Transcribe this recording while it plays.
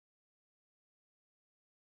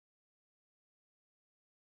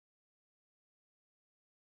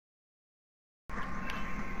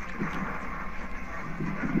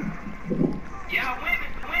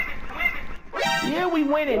Yeah, we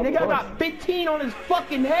winning, nigga. I got 15 on his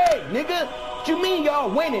fucking head, nigga. What you mean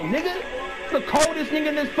y'all winning, nigga? The coldest nigga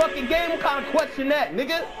in this fucking game. What kind of question that,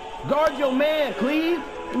 nigga? Guard your man, Cleve.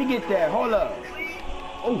 Let me get that. Hold up.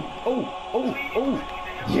 Oh.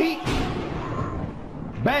 Yeet.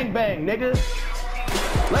 Bang, bang, nigga.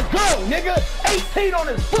 Let's go, nigga. 18 on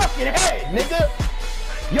his fucking head, nigga.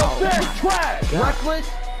 Yo, fair trash, reckless.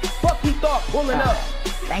 Fuck he thought pulling up.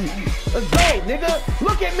 Let's go, nigga.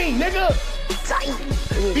 Look at me, nigga.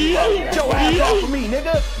 Get your ass off of me,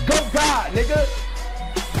 nigga. Go God, nigga.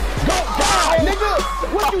 Go God, nigga.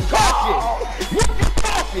 What you talking? What you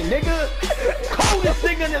talking, nigga? Coldest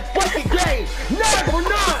nigga in this fucking game. 9 for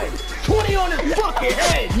 9. 20 on his fucking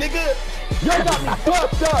head, nigga. Y'all got me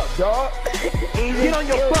fucked up, dog. Get on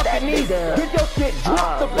your fucking knees. Get your shit.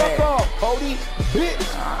 Drop the fuck off, Cody.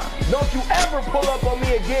 Bitch. Don't you ever pull up on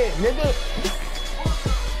me again, nigga.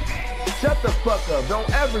 Shut the fuck up. Don't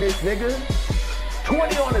ever this, nigga.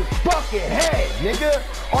 20 on his fucking head, nigga.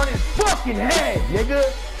 On his fucking head, nigga.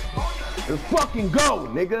 Let's fucking go,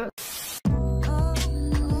 nigga.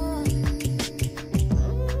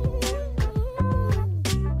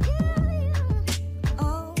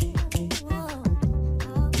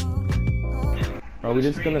 Are we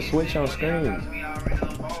just gonna switch on screens?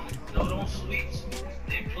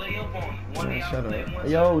 Man, shut up.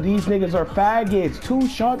 Yo, these niggas are faggots. 2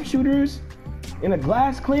 sharpshooters in a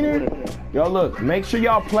glass cleaner. Yo, look, make sure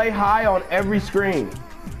y'all play high on every screen.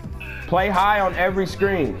 Play high on every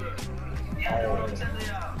screen.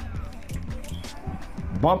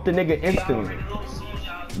 Bump the nigga instantly.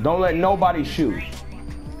 Don't let nobody shoot.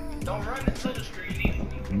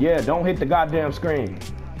 Yeah, don't hit the goddamn screen.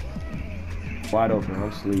 Wide open, I'm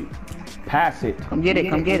asleep. Pass it. Come get it,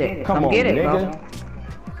 come get it. Come on, get it, nigga.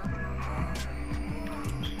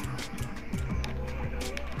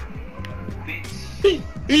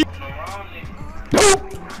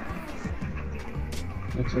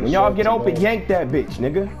 When y'all get open, yank that bitch,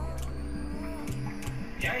 nigga.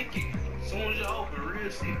 Yank it. As soon as you open, real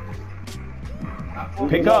shit.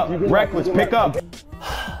 Pick up, reckless, pick up.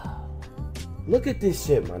 Look at this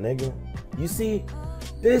shit, my nigga. You see,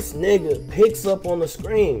 this nigga picks up on the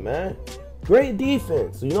screen, man. Great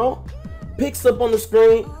defense, you know? Picks up on the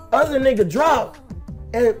screen, other nigga drop.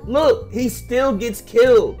 And look, he still gets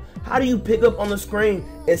killed. How do you pick up on the screen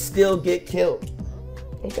and still get killed?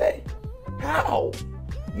 Okay? How?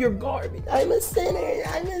 You're garbage. I'm a sinner.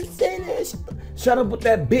 Shut up with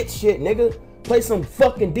that bitch shit, nigga. Play some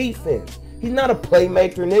fucking defense. He's not a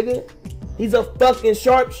playmaker, nigga. He's a fucking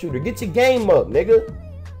sharpshooter. Get your game up, nigga.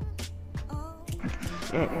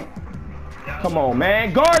 Come on,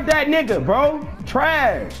 man. Guard that nigga, bro.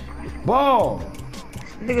 Trash. Ball.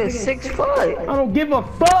 Nigga 6 foot. I don't give a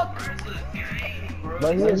fuck.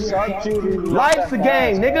 But he's sharpshooter. Life's a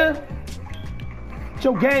game, nigga. Get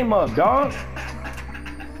your game up, dog.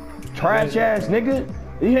 Trash ass nigga.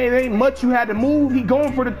 It ain't much you had to move. He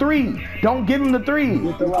going for the 3. Don't give him the 3.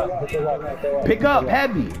 Pick up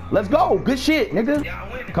heavy. Let's go. Good shit, nigga.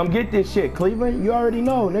 Come get this shit, Cleveland. You already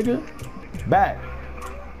know, nigga. Back.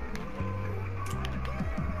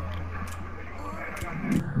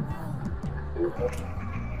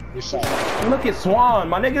 Look at Swan,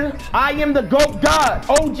 my nigga. I am the GOAT God.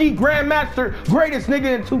 OG Grandmaster. Greatest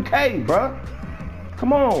nigga in 2K, bruh.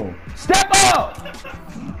 Come on. Step up.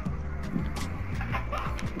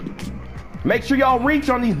 Make sure y'all reach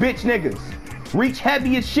on these bitch niggas. Reach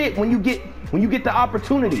heavy as shit when you get the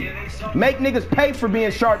opportunity. Make niggas pay for being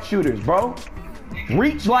sharpshooters, bro.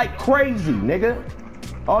 Reach like crazy, nigga.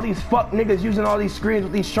 All these fuck niggas using all these screens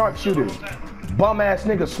with these sharpshooters. Bum ass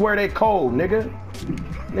niggas swear they cold, nigga.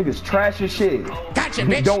 Niggas trash as shit. Gotcha,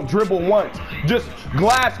 bitch. Don't dribble once. Just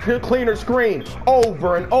glass cleaner screen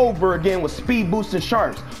over and over again with speed boosting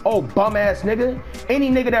sharps. Oh, bum ass nigga. Any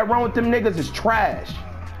nigga that run with them niggas is trash.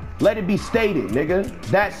 Let it be stated, nigga.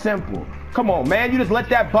 That simple. Come on, man. You just let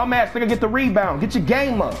that bum ass nigga get the rebound. Get your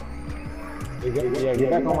game up.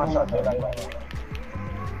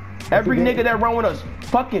 Every nigga that run with a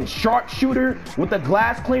fucking sharpshooter with a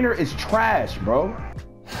glass cleaner is trash, bro.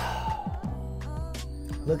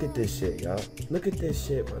 Look at this shit, y'all. Look at this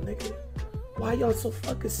shit, my nigga. Why y'all so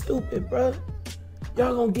fucking stupid, bro?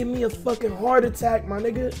 Y'all gonna give me a fucking heart attack, my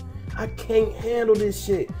nigga. I can't handle this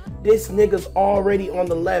shit. This nigga's already on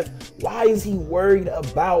the left. Why is he worried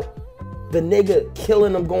about the nigga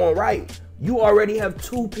killing him going right? You already have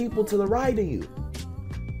 2 people to the right of you.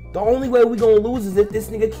 The only way we gonna lose is if this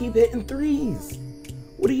nigga keep hitting 3s.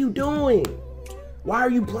 What are you doing? Why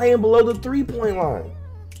are you playing below the 3-point line?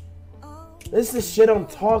 This is shit I'm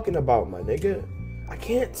talking about, my nigga. I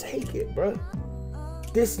can't take it, bro.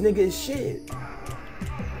 This nigga is shit.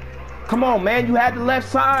 Come on, man. You had the left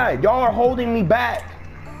side. Y'all are holding me back.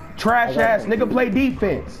 Trash ass nigga, play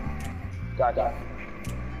defense. Got it.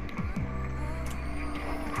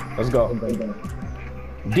 Let's go.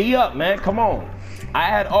 D up, man. Come on. I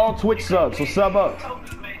had all Twitch subs, so sub up.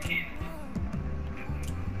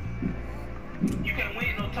 You can't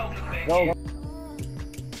win no tokens back. Go.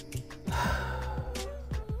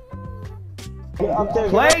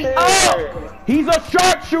 Play up. He's a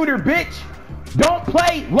sharpshooter, bitch. Don't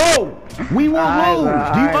play low. We will lose.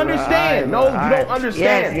 Do you understand? No, you don't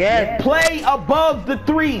understand. Yes. Play above the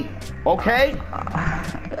 3. Okay?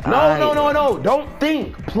 No. Don't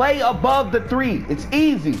think. Play above the 3. It's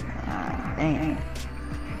easy. Dang.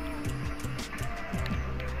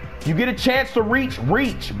 You get a chance to reach,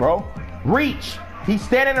 bro. Reach. He's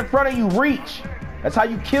standing in front of you, reach. That's how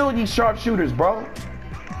you kill these sharpshooters, bro.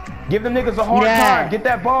 Give them niggas a hard time. Get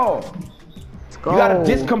that ball. Let's go. You gotta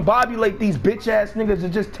discombobulate these bitch ass niggas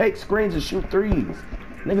and just take screens and shoot threes.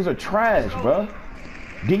 Niggas are trash, bro.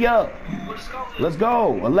 D up. Let's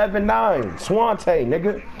go. 11-9. Swante,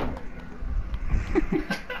 nigga.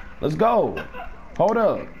 Let's go. Hold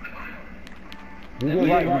up. You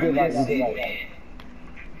get right.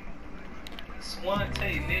 SWANTE,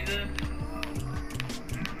 nigga.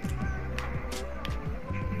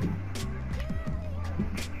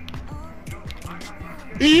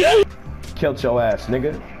 Killed your ass,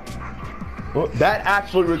 nigga. That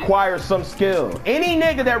actually requires some skill. Any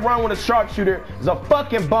nigga that run with a sharpshooter is a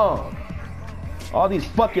fucking bum. All these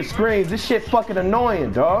fucking screens, this shit fucking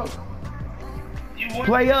annoying, dog.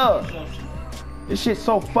 Play up. This shit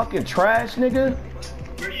so fucking trash, nigga.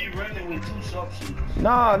 Where you running with 2 sharpshooters?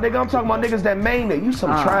 Nah, nigga, I'm talking about niggas that main it. You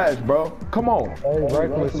some trash, bro. Come on. Hey,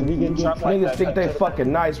 reckless. We get trapped like Niggas that. think they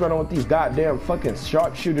fucking nice running with these goddamn fucking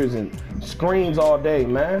sharpshooters and screens all day,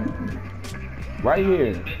 man. Right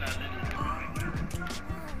here.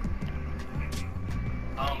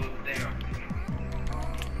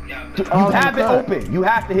 You have it open. You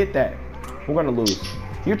have to hit that. We're gonna lose.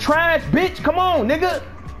 You're trash, bitch. Come on, nigga.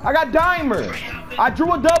 I got dimer. I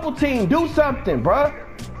drew a double team. Do something, bruh.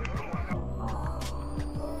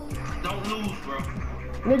 Don't lose, bro.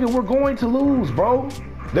 Nigga, we're going to lose, bro.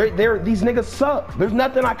 These niggas suck. There's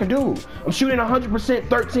nothing I can do. I'm shooting 100%,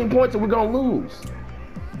 13 points, and we're gonna lose.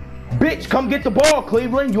 Bitch, come get the ball,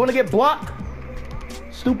 Cleveland. You wanna get blocked?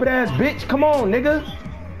 Stupid ass bitch. Come on, nigga.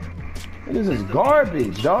 This is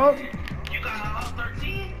garbage, dog. You got all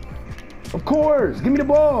 13? Of course. Give me the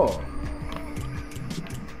ball.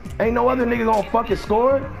 Ain't no other nigga gonna fucking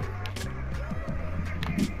score.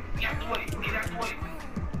 Get out the way. Get out the way.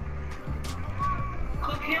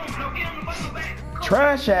 Cook him. No, get him the ball back. Cook.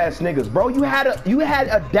 Trash ass niggas, bro. You had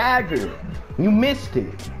a dagger. You missed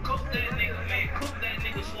it. Cook that nigga, man. Cook that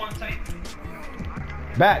nigga, SWANTE.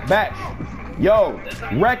 Back. Yo,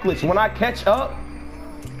 reckless. When I catch up,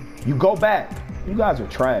 you go back. You guys are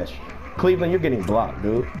trash. Cleveland, you're getting blocked,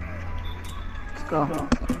 dude. Let's go.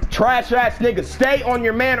 Trash ass niggas, stay on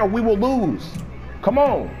your man or we will lose. Come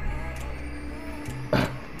on.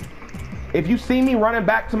 If you see me running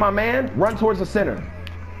back to my man, run towards the center.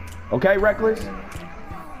 Okay, reckless?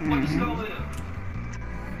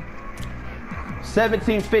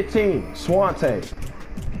 17-15, Swante.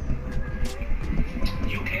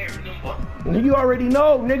 You carry them, boy. You already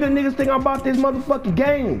know, nigga. Niggas think I'm about this motherfucking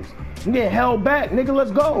games. I'm getting held back, nigga.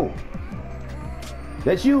 Let's go.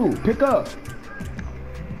 That's you. Pick up.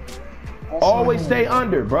 Always stay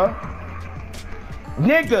under, bruh.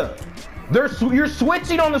 Nigga, you're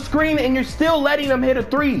switching on the screen and you're still letting them hit a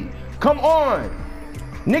 3. Come on.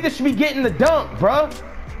 Niggas should be getting the dunk, bruh.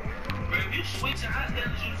 Bro, if you switching, how the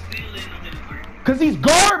hell is you still letting them hit a 3? Cause he's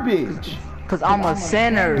garbage. Cause I'm a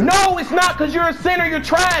center. No, it's not cause you're a center. You're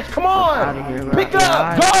trash. Come on. Here, bro. Pick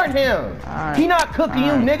up. Guard him. He not cooking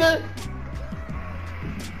you, nigga.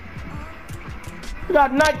 You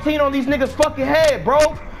got 19 on these niggas' fucking head, bro.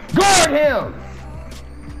 Guard him.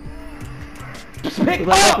 Pick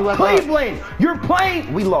up, Cleveland. You're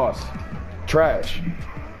playing. We lost. Trash.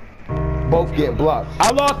 Both getting blocked.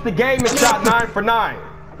 I lost the game and shot 9 for 9.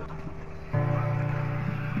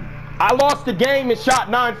 I lost the game and shot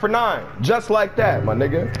 9 for 9. Just like that, my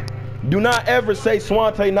nigga. Do not ever say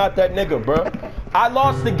Swante not that nigga, bro. I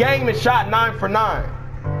lost the game and shot 9 for 9.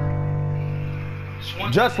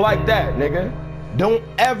 Just like that, nigga. Don't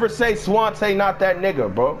ever say Swante not that nigga,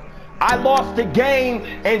 bro. I lost the game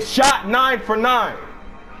and shot 9 for 9.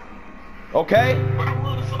 Okay?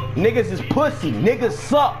 Niggas is pussy. Niggas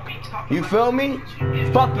suck. You feel me?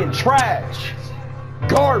 Fucking trash.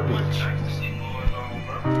 Garbage.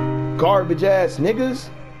 Garbage ass niggas.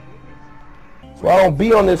 So I don't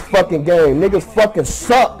be on this fucking game. Niggas fucking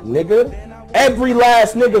suck, nigga. Every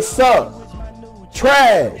last nigga suck.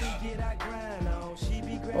 Trash.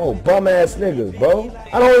 Oh, bum ass niggas, bro.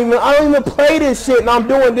 I don't even play this shit and I'm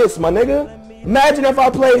doing this, my nigga. Imagine if I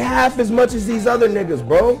played half as much as these other niggas,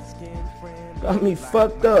 bro. Got me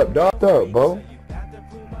fucked up, dog. Up, bro.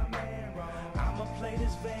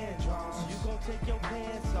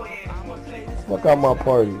 Fuck out my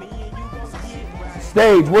party.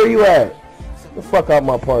 Stage, where you at? The fuck out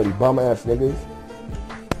my party, bum ass niggas.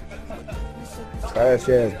 Trash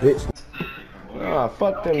ass bitch. Nah,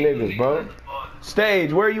 fuck them niggas, bro.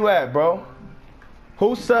 Stage, where you at, bro?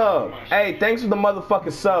 Who sub? Hey, thanks for the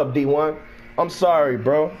motherfucking sub, D1. I'm sorry,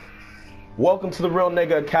 bro. Welcome to the Real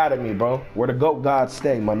Nigga Academy, bro. Where the GOAT gods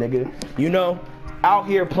stay, my nigga. You know, out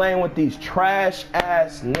here playing with these trash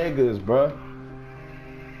ass niggas, bro.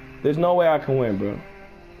 There's no way I can win, bro.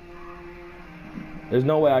 There's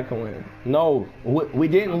no way I can win. No, we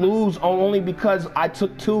didn't lose only because I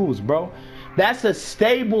took twos, bro. That's a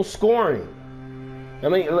stable scoring. I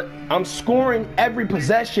mean, I'm scoring every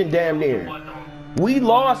possession damn near. We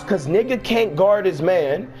lost because nigga can't guard his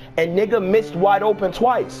man and nigga missed wide open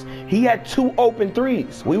twice. He had 2 open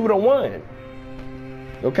threes. We would have won.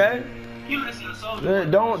 Okay? You listen to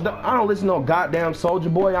Soulja Boy. I don't listen to no goddamn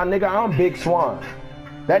Soulja Boy. Nigga, I'm Big Swan.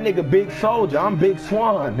 That nigga Big Soulja. I'm Big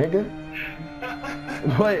Swan, nigga.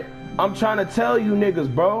 But I'm trying to tell you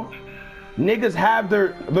niggas, bro. Niggas have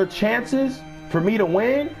their chances for me to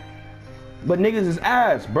win. But niggas is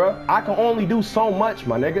ass, bro. I can only do so much,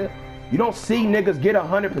 my nigga. You don't see niggas get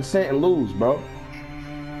 100% and lose, bro.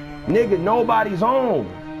 Nigga, nobody's on.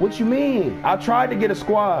 What you mean? I tried to get a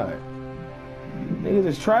squad. Niggas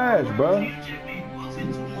is trash, bro.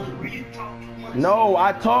 No,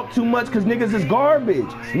 I talk too much because niggas is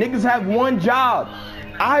garbage. Niggas have one job.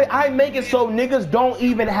 I make it so niggas don't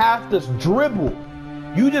even have to dribble.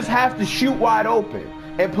 You just have to shoot wide open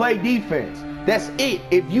and play defense. That's it.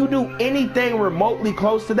 If you do anything remotely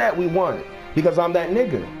close to that, we won. Because I'm that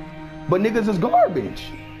nigga. But niggas is garbage.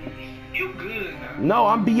 You good now. No,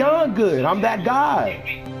 I'm beyond good. I'm that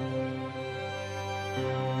guy.